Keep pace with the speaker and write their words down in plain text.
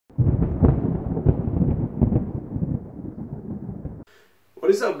What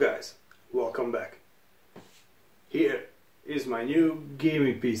is up, guys? Welcome back. Here is my new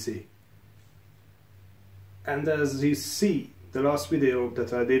gaming PC, and as you see, the last video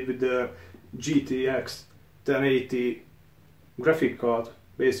that I did with the GTX 1080 graphic card,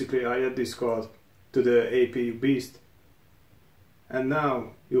 basically I add this card to the APU Beast, and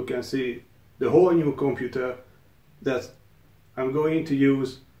now you can see the whole new computer that I'm going to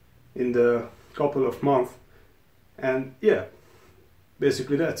use in the couple of months. And yeah,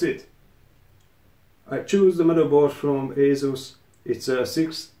 basically that's it. I choose the motherboard from Asus. It's a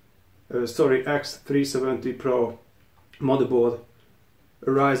X370-Pro motherboard, a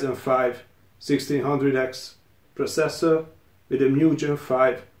Ryzen 5 1600X processor with a Mugen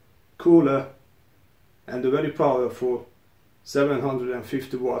 5 cooler and a very powerful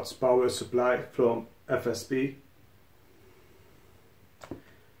 750 watts power supply from FSP,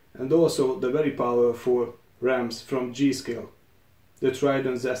 and also the very powerful RAMs from G.SKILL, the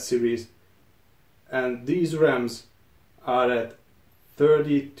TridentZ series, and these RAMs are at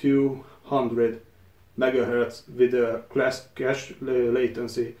 3200 MHz with a cache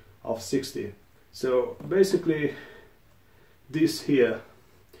latency of 60. So basically this here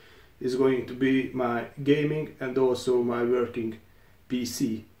is going to be my gaming and also my working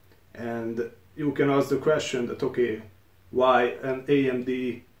PC. And you can ask the question that, okay, why an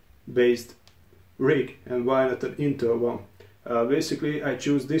AMD based rig and why not an Intel one? Basically I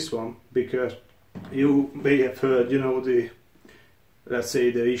choose this one because you may have heard, let's say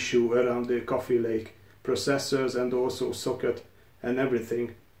the issue around the Coffee Lake processors and also socket and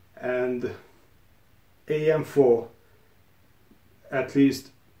everything, and AM4 at least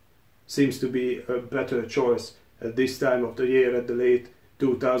seems to be a better choice at this time of the year, at the late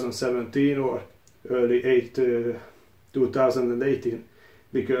 2017 or early 2018,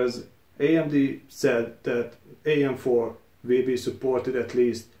 because AMD said that AM4 will be supported at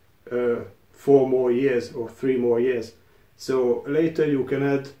least 4 more years or 3 more years. So later you can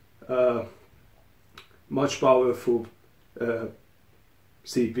add much powerful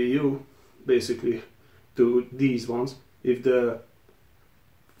CPU basically to these ones if the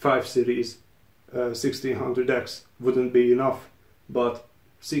 5 series 1600X wouldn't be enough, but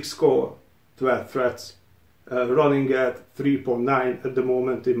 6 core 12 threads running at 3.9 at the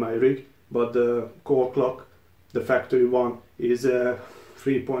moment in my rig, but the core clock, the factory one, is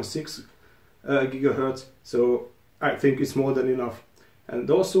 3.6 gigahertz, so I think it's more than enough. And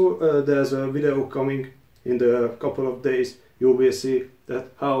also there's a video coming in the couple of days. You will see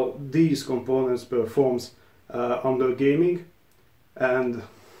that how these components performs under gaming, and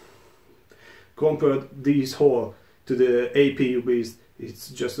compared these whole to the APU Beast,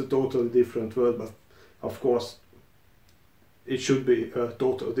 it's just a totally different world. But of course it should be a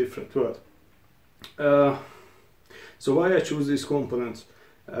totally different world. So why I choose these components?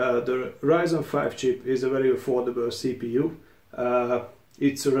 The Ryzen 5 chip is a very affordable CPU.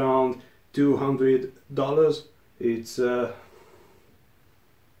 It's around $200. It's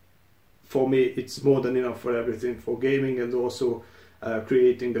for me it's more than enough for everything, for gaming and also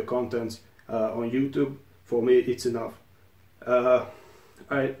creating the contents on YouTube. For me it's enough. I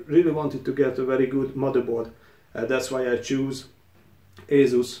really wanted to get a very good motherboard. That's why I choose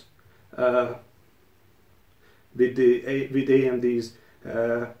Asus with AMD's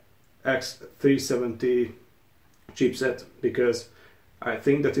X370 chipset, because I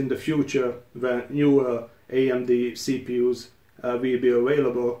think that in the future, when newer AMD CPUs will be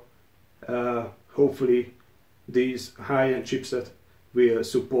available, hopefully these high-end chipset will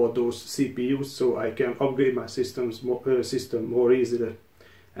support those CPUs, so I can upgrade my system more easily.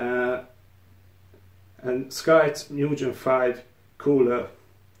 And Scythe Mugen 5 cooler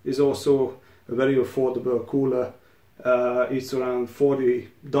is also a very affordable cooler. It's around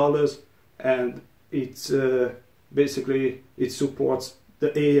 $40, and it's basically it supports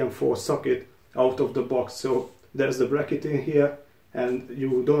the AM4 socket out of the box. So there's the bracket in here, and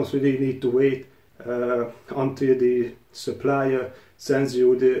you don't really need to wait until the supplier sends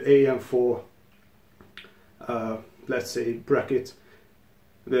you the AM4 let's say bracket,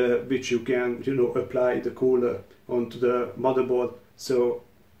 which you can apply the cooler onto the motherboard. So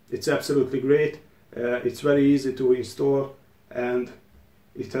it's absolutely great. It's very easy to install, and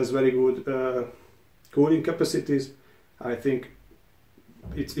it has very good cooling capacities. I think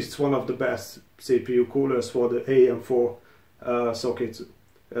it's one of the best CPU coolers for the AM4 sockets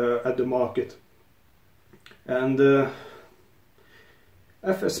at the market. And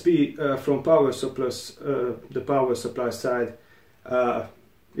FSP from power supplies, the power supply side,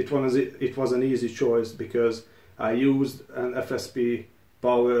 it was an easy choice because I used an FSP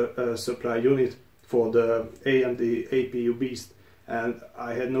power supply unit for the AMD APU Beast, and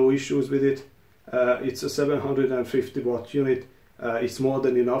I had no issues with it. It's a 750 watt unit. It's more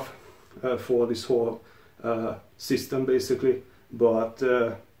than enough for this whole system basically, but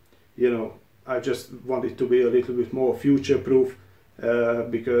you know, I just want it to be a little bit more future proof,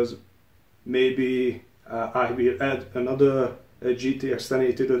 because maybe I will add another GTX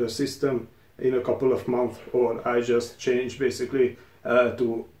 1080 to the system in a couple of months, or I just change basically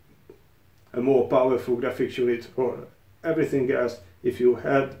to a more powerful graphics unit or everything else. If you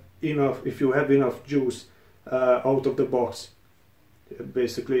have enough juice out of the box,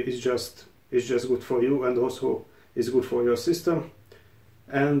 basically it's just good for you, and also is good for your system.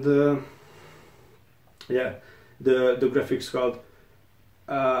 And yeah, the graphics card,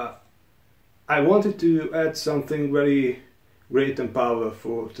 I wanted to add something very great and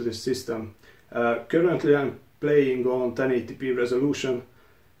powerful to the system. Currently I'm playing on 1080p resolution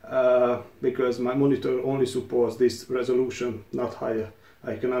because my monitor only supports this resolution, not higher.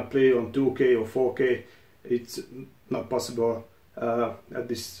 I cannot play on 2K or 4K. It's not possible at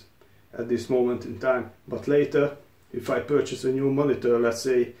this moment in time. But later, if I purchase a new monitor, let's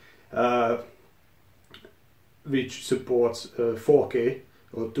say, which supports 4K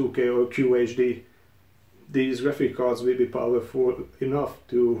or 2K or QHD, these graphic cards will be powerful enough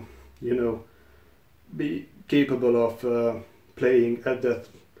to, you know, be capable of playing at that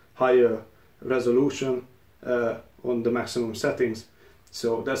higher resolution on the maximum settings.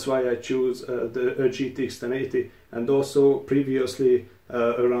 So that's why I choose the GTX 1080. And also previously,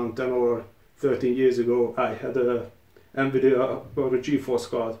 around 10 or 13 years ago, I had a NVIDIA or a GeForce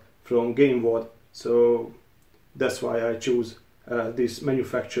card from Gainward. So that's why I choose this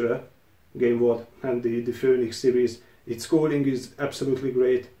manufacturer, Gainward, and the Phoenix series. Its cooling is absolutely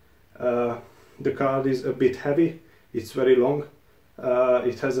great. The card is a bit heavy, it's very long.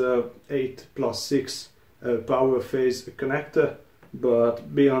 It has a 8+6 power phase connector,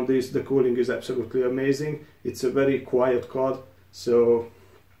 but beyond this the cooling is absolutely amazing. It's a very quiet card, so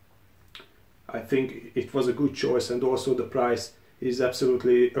I think it was a good choice, and also the price is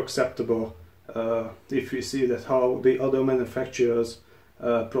absolutely acceptable. If we see that how the other manufacturers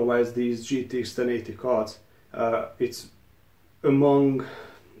provide these GTX 1080 cards, it's among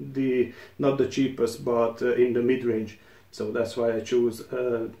the, not the cheapest, but in the mid-range. So that's why I choose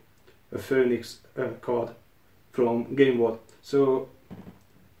a Phoenix card from Gainward. So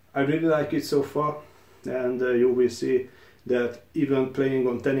I really like it so far, and you will see that even playing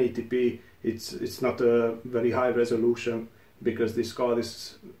on 1080p, it's not a very high resolution, because this card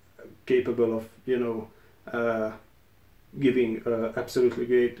is capable of, you know, giving absolutely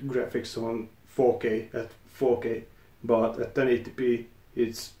great graphics on 4K at 4K, but at 1080p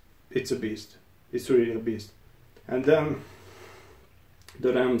it's a beast. It's really a beast. And then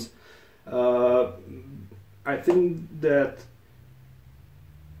the RAMs. I think that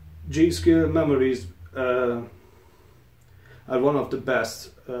G.SKILL memories are one of the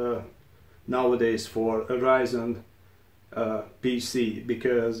best nowadays for a Ryzen PC,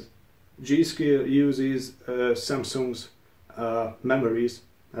 because G.SKILL uses Samsung's memories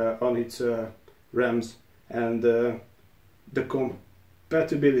on its RAMs, and the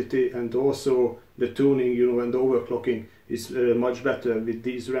compatibility and also the tuning, you know, and the overclocking is much better with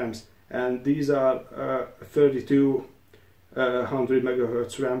these RAMs. And these are 3200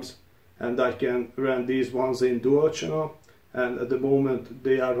 MHz RAMs, and I can run these ones in dual channel, and at the moment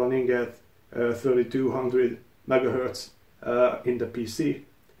they are running at 3200 MHz in the PC,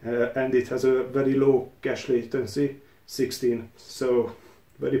 and it has a very low cache latency, 16, so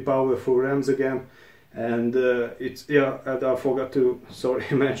very powerful RAMs again. And it's, yeah, and I forgot to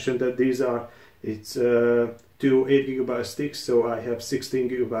mention that these are, it's 2 8GB sticks, so I have 16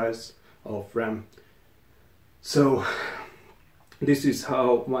 GB of RAM. So this is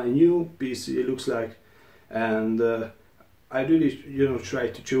how my new PC looks like, and I really, you know, try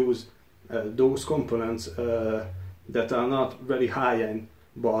to choose those components that are not very high end,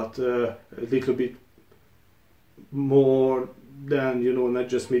 but a little bit more than, you know, not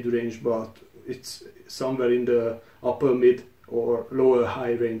just mid-range, but it's somewhere in the upper mid or lower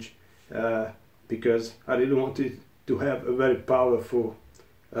high range, because I really wanted to have a very powerful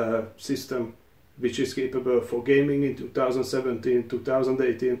system which is capable for gaming in 2017,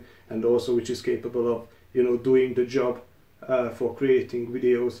 2018, and also which is capable of, you know, doing the job for creating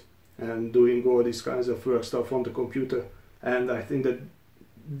videos and doing all these kinds of work stuff on the computer. And I think that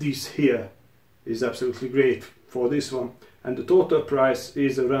this here is absolutely great for this one. And the total price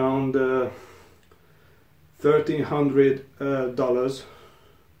is around $1,300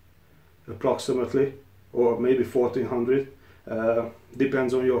 approximately, or maybe $1,400,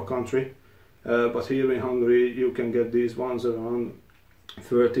 depends on your country. but here in Hungary you can get these ones around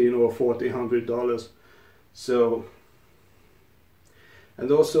 $1,300 or $1,400. So,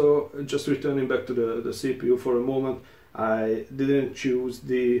 and also just returning back to the CPU for a moment, I didn't choose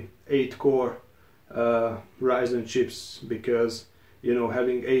the 8-core Ryzen chips because, you know,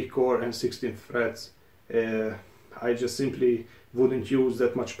 having 8-core and 16 threads, I just simply wouldn't use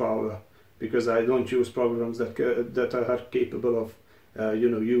that much power, because I don't use programs that are capable of you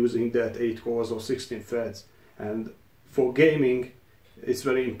know, using that 8 cores or 16 threads. And for gaming it's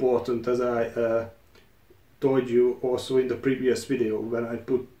very important, as I told you also in the previous video when I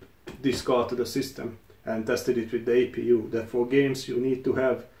put this card to the system and tested it with the APU, that for games you need to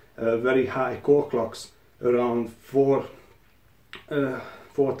have very high core clocks, around 4,000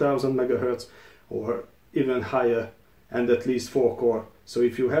 megahertz or even higher, and at least 4 core. So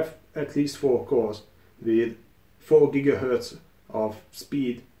if you have at least 4 cores with 4 gigahertz of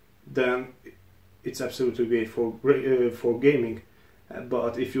speed, then it's absolutely great for gaming.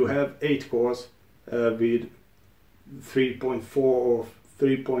 But if you have 8 cores with 3.4 or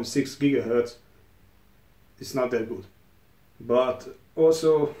 3.6 gigahertz, it's not that good. But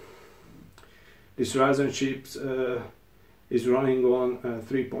also this Ryzen chips is running on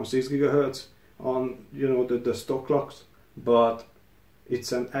 3.6 gigahertz on, you know, the stock clocks, but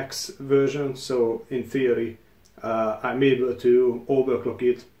it's an X version, so in theory I'm able to overclock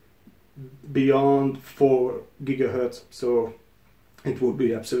it beyond 4 gigahertz, so it would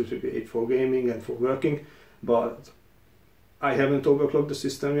be absolutely great for gaming and for working. But I haven't overclocked the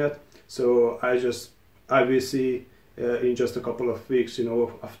system yet, so I will see in just a couple of weeks, you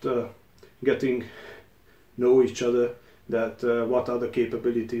know, after getting know each other, that what are the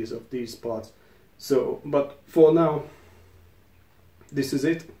capabilities of these parts. So, but for now, this is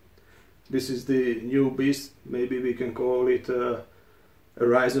it. This is the new Beast. Maybe we can call it a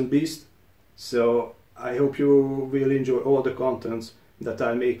Ryzen Beast. So I hope you will enjoy all the contents that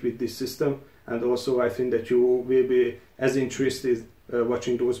I make with this system, and also I think that you will be as interested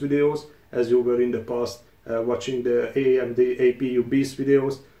watching those videos as you were in the past watching the AMD APU Beast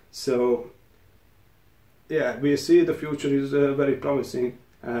videos. So yeah, we see the future is very promising,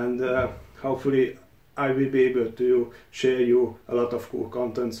 and hopefully I will be able to share you a lot of cool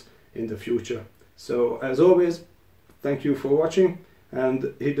contents in the future. So as always, thank you for watching,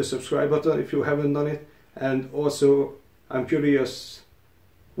 and hit the subscribe button if you haven't done it. And also I'm curious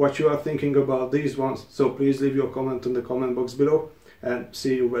what you are thinking about these ones, so please leave your comment in the comment box below, and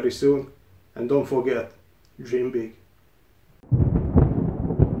see you very soon. And don't forget, dream big.